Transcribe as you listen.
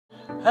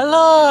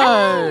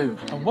Hello!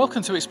 And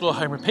welcome to Explore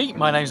Home Repeat.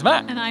 My name's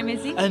Matt. And I'm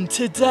Izzy. And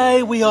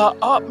today we are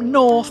up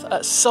north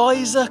at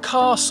Sizergh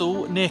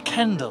Castle near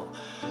Kendal.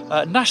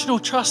 National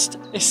Trust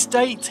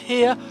estate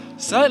here.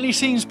 Certainly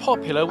seems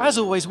popular. As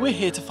always, we're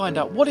here to find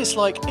out what it's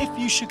like, if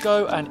you should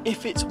go, and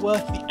if it's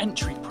worth the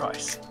entry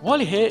price. While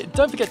you're here,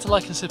 don't forget to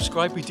like and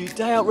subscribe. We do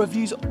day out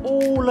reviews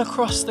all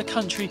across the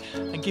country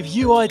and give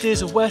you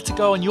ideas of where to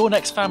go on your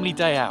next family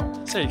day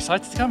out. So, you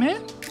excited to come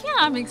here? Yeah,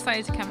 I'm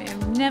excited to come here.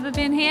 I've never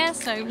been here,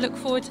 so look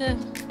forward to,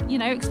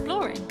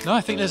 exploring. No,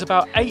 I think there's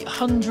about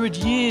 800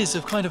 years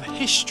of kind of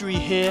history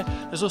here.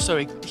 There's also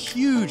a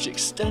huge,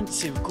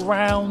 extensive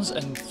grounds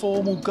and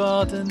formal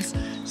gardens.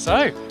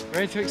 So,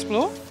 ready to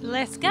explore?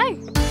 Let's go.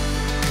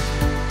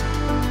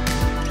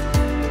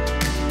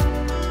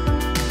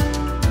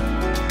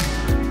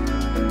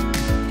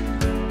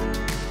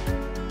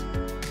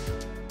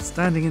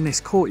 Standing in this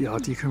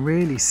courtyard, you can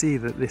really see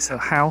that this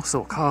house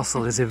or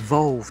castle has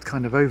evolved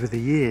kind of over the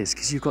years,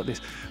 because you've got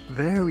this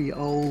very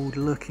old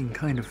looking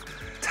kind of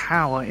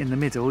tower in the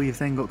middle. You've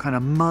then got kind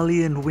of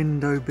mullioned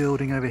window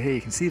building over here.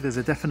 You can see there's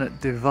a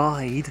definite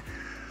divide.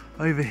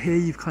 Over here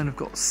you've kind of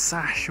got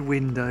sash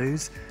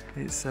windows.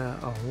 It's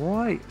a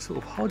right sort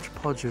of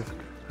hodgepodge of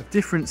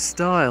different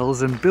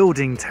styles and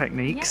building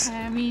techniques.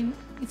 Yeah, I mean,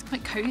 it's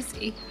quite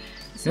cosy.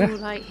 It's all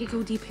like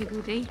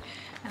higgledy-piggledy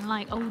and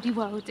like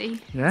oldie-worldy.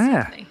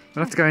 Yeah,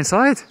 we'll have to go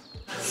inside.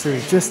 So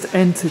we've just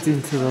entered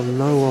into the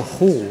lower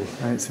hall,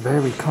 and it's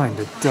very kind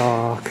of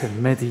dark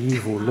and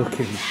medieval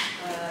looking.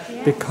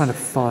 Big kind of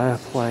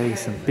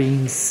fireplace and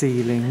beam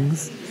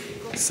ceilings.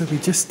 So we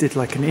just did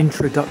like an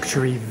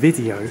introductory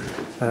video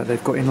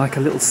they've got in like a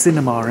little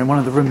cinema in one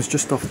of the rooms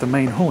just off the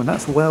main hall, and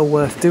that's well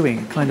worth doing.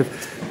 It kind of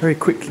very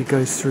quickly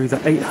goes through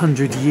the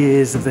 800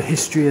 years of the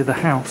history of the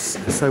house,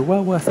 so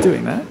well worth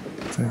doing that.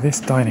 So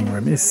this dining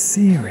room is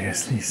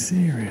seriously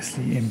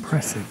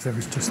impressive. There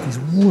is just this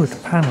wood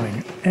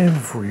panelling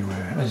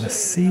everywhere, and the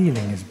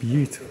ceiling is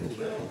beautiful.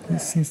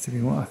 This seems to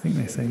be what I think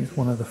they're saying is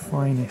one of the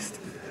finest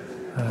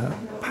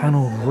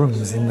panelled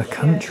rooms in the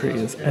country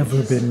that's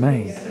ever been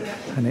made,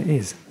 and it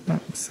is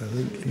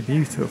absolutely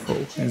beautiful.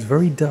 It's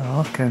very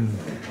dark and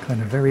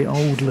kind of very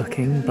old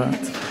looking, but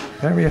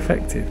very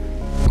effective.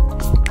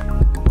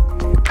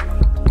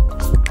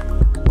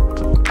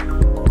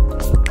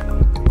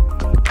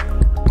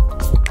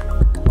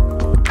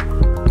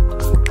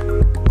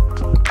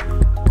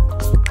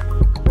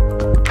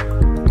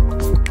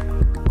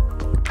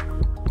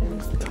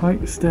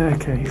 Tight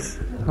staircase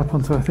up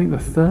onto, I think, the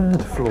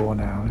 3rd floor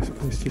now. This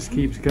place just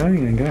keeps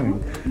going and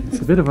going. It's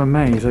a bit of a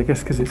maze, I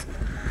guess, because it's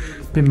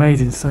been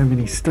made in so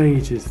many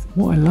stages.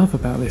 What I love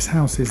about this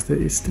house is that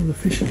it's still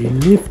officially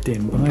lived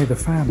in by the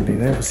family.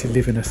 They obviously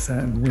live in a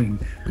certain wing,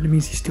 but it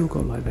means you still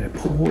got like their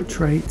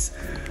portraits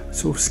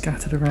sort of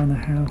scattered around the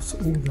house.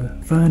 All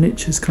the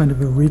furniture's kind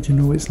of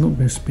original, it's not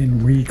just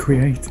been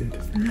recreated.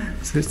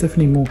 So it's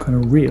definitely more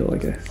kind of real, I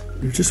guess.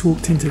 We've just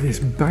walked into this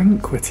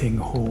banqueting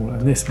hall,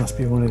 and this must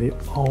be one of the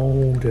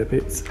older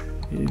bits.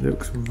 It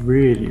looks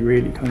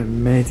really kind of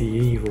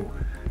medieval.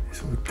 This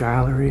sort of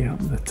gallery up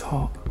the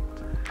top.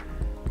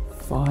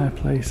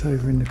 Fireplace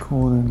over in the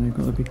corner, and they've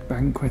got a big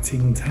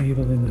banqueting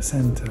table in the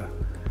centre.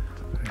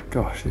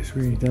 Gosh, this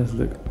really does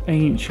look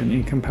ancient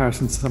in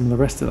comparison to some of the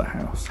rest of the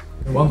house.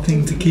 One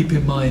thing to keep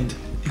in mind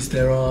is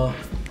there are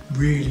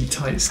really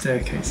tight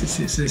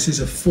staircases. This is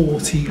a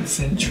 14th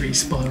century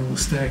spiral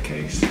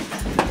staircase,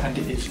 and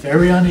it is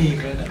very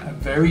uneven and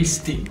very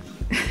steep.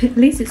 At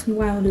least it's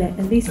well lit,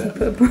 at least you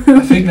put a broom. I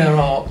think there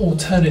are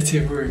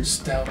alternative routes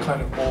down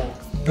kind of more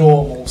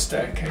normal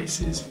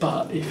staircases,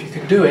 but if you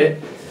can do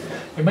it,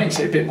 it makes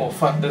it a bit more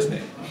fun, doesn't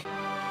it?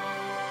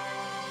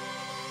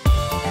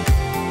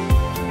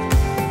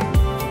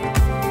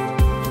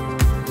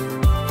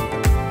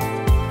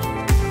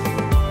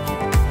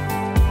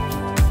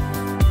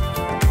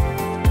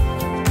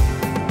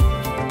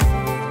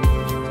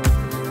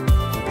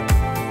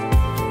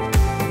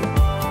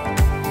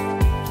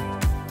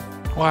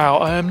 Wow,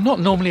 I am not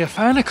normally a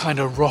fan of kind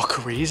of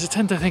rockeries. I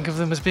tend to think of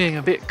them as being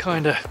a bit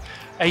kind of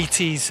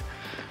 80s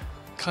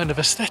kind of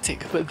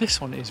aesthetic, but this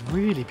one is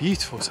really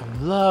beautiful.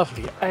 Some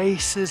lovely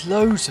aces,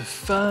 loads of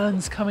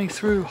ferns coming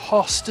through,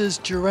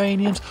 hostas,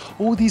 geraniums,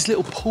 all these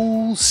little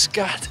pools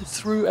scattered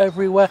through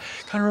everywhere.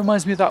 Kind of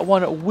reminds me of that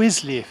one at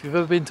Wisley, if you've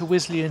ever been to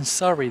Wisley in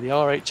Surrey, the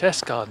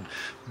RHS garden.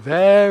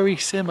 Very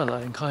similar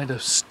in kind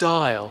of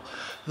style.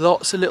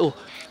 Lots of little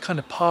kind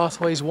of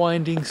pathways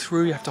winding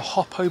through. You have to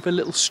hop over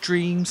little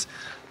streams.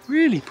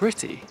 Really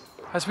pretty.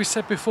 As we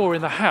said before,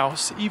 in the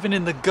house, even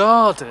in the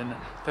garden,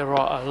 there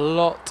are a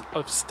lot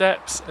of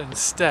steps and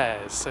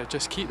stairs. So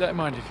just keep that in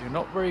mind. If you're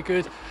not very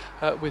good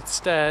with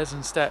stairs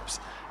and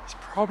steps, it's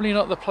probably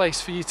not the place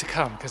for you to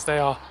come, because they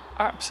are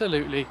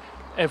absolutely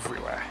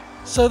everywhere.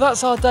 So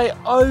that's our day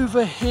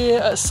over here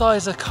at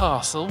Sizergh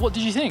Castle. What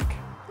did you think?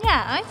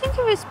 Yeah, I think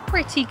it was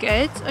pretty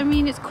good. I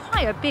mean, it's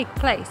quite a big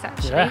place,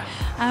 actually.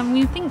 Yeah.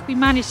 We think we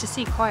managed to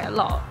see quite a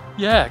lot.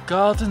 Yeah,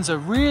 gardens are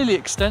really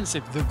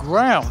extensive. The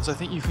grounds, I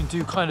think you can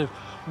do kind of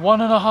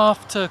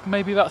 1.5 to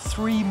maybe about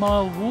 3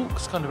 mile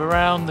walks kind of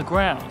around the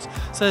grounds.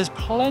 So there's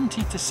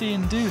plenty to see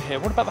and do here.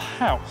 What about the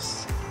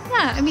house?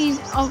 Yeah, I mean,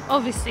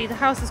 obviously the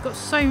house has got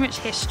so much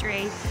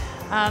history.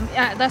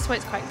 Yeah, that's why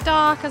it's quite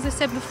dark, as I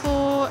said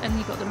before, and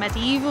you've got the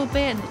medieval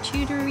bit and the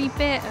Tudory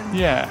bit,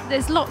 and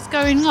there's lots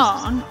going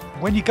on.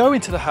 When you go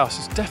into the house,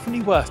 it's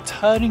definitely worth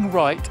turning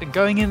right and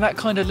going in that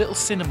kind of little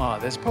cinema.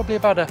 There's probably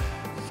about a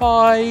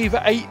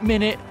 5-8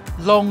 minute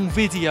long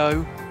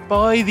video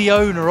by the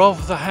owner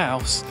of the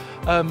house,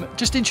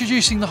 just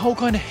introducing the whole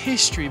kind of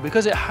history,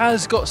 because it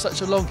has got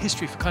such a long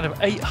history for kind of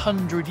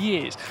 800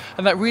 years,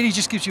 and that really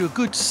just gives you a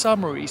good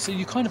summary so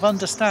you kind of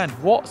understand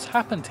what's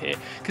happened here,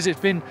 because it's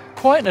been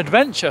quite an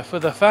adventure for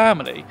the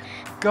family.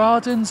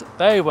 Gardens,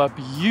 they were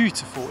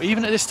beautiful.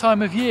 Even at this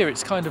time of year,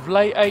 it's kind of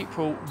late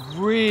April,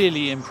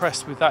 really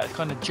impressed with that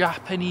kind of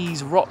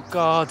Japanese rock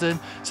garden.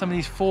 Some of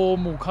these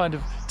formal kind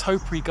of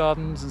topiary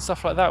gardens and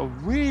stuff like that were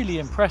really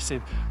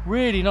impressive.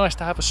 Really nice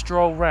to have a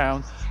stroll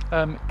round.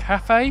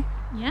 Cafe?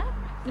 Yeah,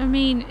 I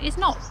mean, it's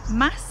not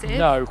massive.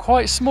 No,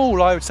 quite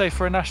small, I would say,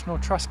 for a National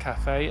Trust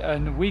cafe,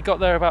 and we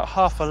got there about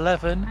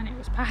 11:30. And it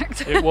was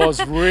packed. It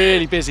was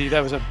really busy.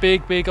 There was a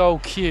big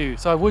old queue.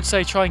 So I would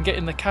say try and get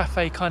in the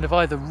cafe kind of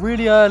either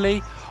really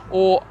early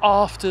or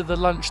after the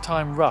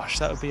lunchtime rush.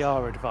 That would be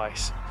our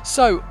advice.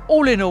 So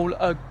all in all,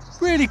 a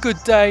really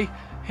good day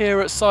here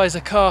at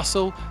Sizergh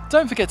Castle.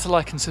 Don't forget to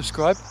like and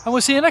subscribe, and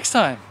we'll see you next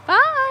time.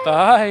 Bye.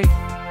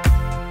 Bye.